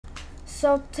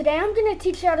So today I'm going to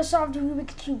teach you how to solve the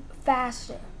Rubiks Cube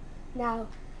faster. Now,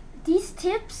 these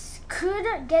tips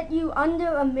could get you under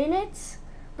a minute,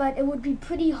 but it would be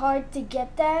pretty hard to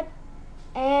get that,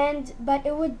 but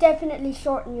it would definitely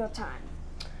shorten your time.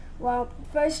 Well,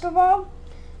 first of all,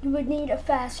 you would need a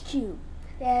fast cube.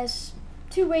 There's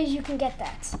two ways you can get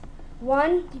that.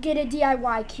 One, you get a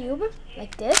DIY cube,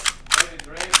 like this.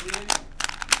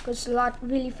 Goes a lot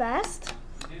really fast.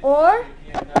 Or,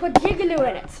 put Gigolo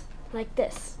in it, like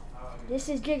this. This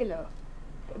is Gigolo.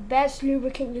 The best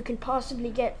lubricant you can possibly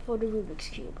get for the Rubiks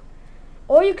Cube.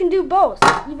 Or you can do both,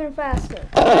 even faster.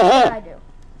 That's what I do.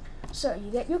 So,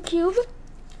 you get your cube,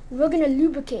 and we're going to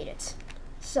lubricate it.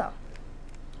 So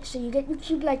you get your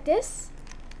cube like this,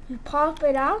 you pop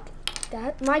it out.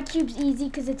 My cube's easy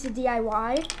because it's a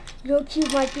DIY. Your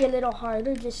cube might be a little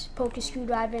harder, just poke a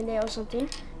screwdriver in there or something.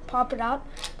 Pop it out,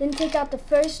 then take out the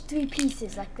first 3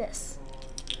 pieces like this.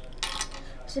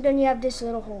 So then you have this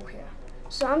little hole here.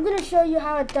 So I'm going to show you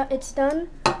how it's done,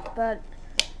 but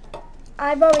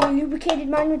I've already lubricated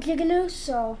mine with Gigolo,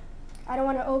 so I don't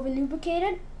want to over lubricate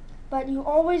it. But you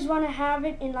always want to have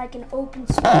it in like an open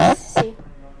space. See?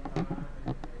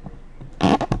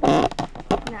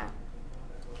 Now,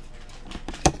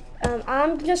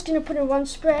 I'm just going to put in 1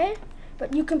 spray,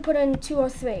 but you can put in 2 or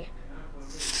 3.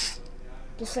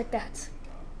 Just like that.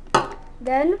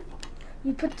 Then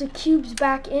you put the cubes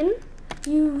back in.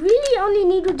 You really only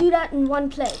need to do that in one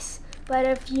place. But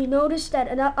if you notice that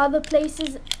in other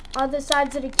places, other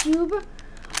sides of the cube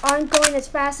aren't going as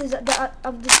fast as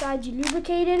the side you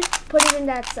lubricated, put it in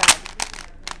that side.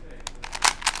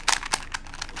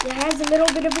 It has a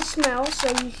little bit of a smell, so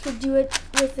you should do it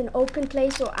with an open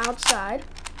place or outside.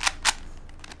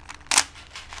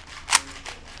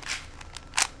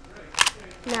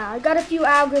 Now, I got a few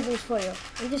algorithms for you.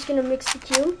 I'm just going to mix the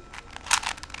cube.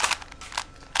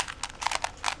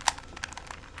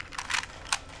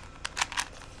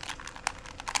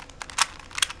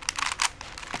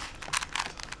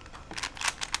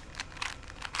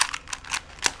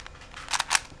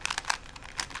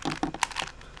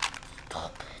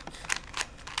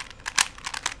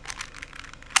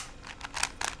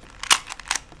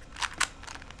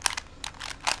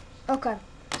 Okay,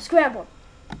 scrambled.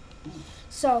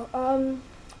 So,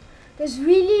 there's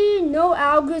really no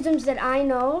algorithms that I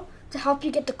know to help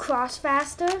you get the cross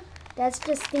faster. That's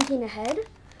just thinking ahead.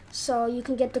 So you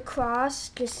can get the cross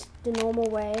just the normal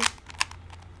way.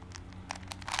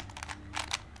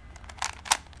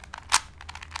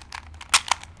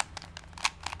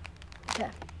 Okay,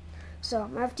 so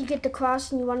after you get the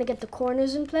cross and you want to get the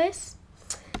corners in place,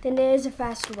 then there is a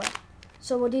faster way.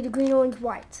 So we'll do the green, orange,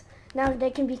 white. Now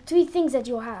there can be 3 things that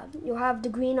you'll have. You'll have the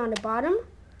green on the bottom,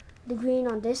 the green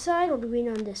on this side, or the green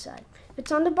on this side. If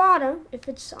it's on the bottom, if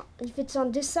it's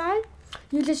on this side,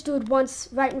 you just do it once,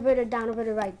 right inverted, down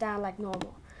inverted, right down like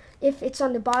normal. If it's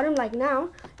on the bottom like now,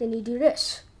 then you do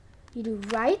this. You do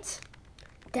right,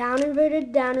 down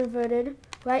inverted,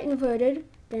 right inverted,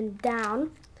 then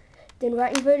down, then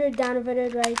right inverted,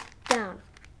 right down.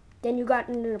 Then you got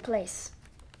it into place.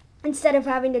 Instead of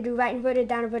having to do right inverted,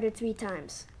 down inverted 3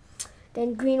 times.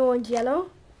 Then green, orange,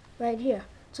 yellow, right here.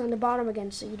 It's on the bottom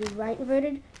again. So you do right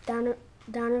inverted, down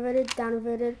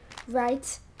inverted,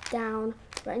 right, down,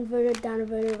 right inverted,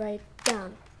 right,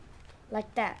 down.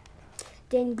 Like that.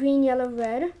 Then green, yellow,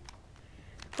 red.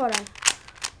 Hold on.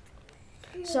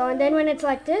 So, and then when it's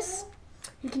like this,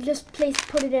 you can just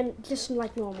put it in just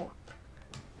like normal.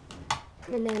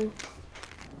 And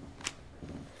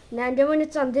then when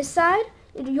it's on this side,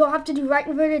 you'll have to do right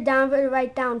inverted,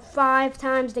 right down 5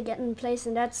 times to get in place,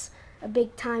 and that's a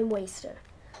big time waster.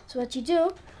 So what you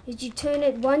do is you turn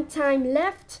it 1 time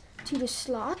left to the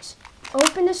slot,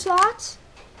 open the slot,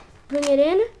 bring it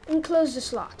in, and close the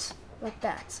slot, like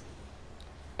that.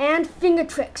 And finger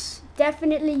tricks.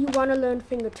 Definitely you want to learn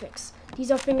finger tricks.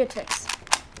 These are finger tricks.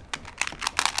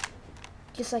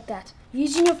 Just like that.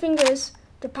 Using your fingers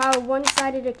to power one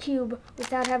side of the cube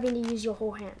without having to use your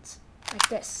whole hands, like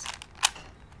this.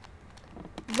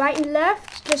 Right and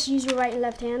left, just use your right and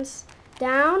left hands.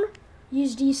 Down,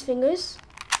 use these fingers.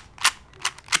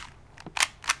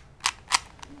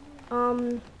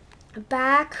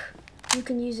 Back, you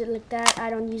can use it like that. I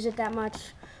don't use it that much.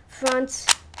 Front,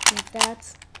 like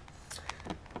that.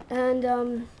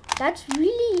 And that's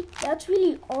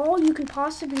really all you can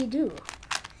possibly do.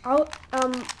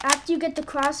 After you get the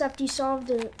cross, after you solve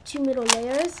the 2 middle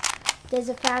layers, there's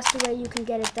a faster way you can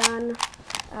get it done.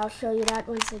 I'll show you that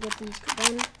once I get these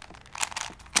done.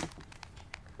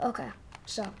 Okay,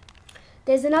 so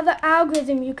there's another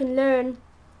algorithm you can learn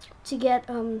to get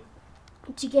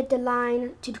the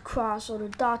line to the cross or the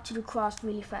dot to the cross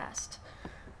really fast.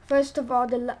 first of all,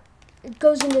 it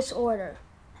goes in this order: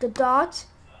 the dot,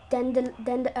 then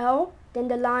the L, then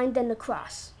the line, then the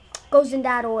cross. Goes in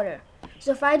that order.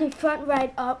 So if I do front,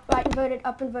 right, up, right inverted,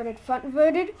 up inverted, front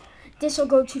inverted, this will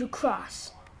go to the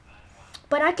cross.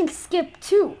 But I can skip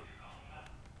 2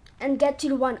 and get to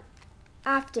the one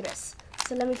after this.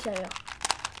 So let me show you.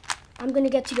 I'm going to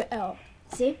get to the L.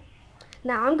 See?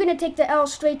 Now I'm going to take the L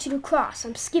straight to the cross.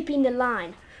 I'm skipping the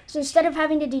line. So instead of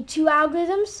having to do 2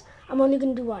 algorithms, I'm only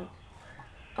going to do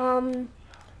 1.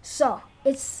 So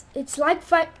it's like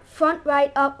front,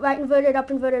 right, up, right inverted,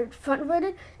 front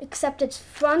inverted, except it's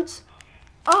front,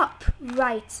 up,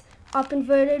 right, up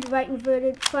inverted, right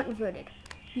inverted, front inverted.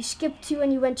 You skip 2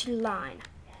 and you went to the line.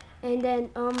 And then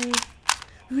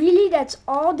really that's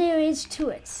all there is to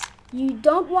it. You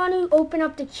don't want to open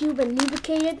up the cube and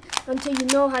lubricate it until you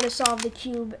know how to solve the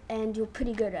cube and you're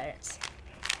pretty good at it.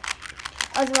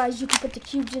 Otherwise you can put the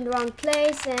cubes in the wrong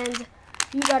place and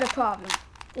you got a problem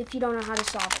if you don't know how to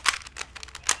solve it.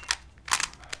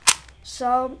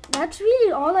 So that's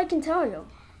really all I can tell you.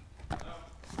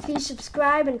 Please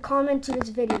subscribe and comment to this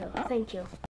video. Thank you.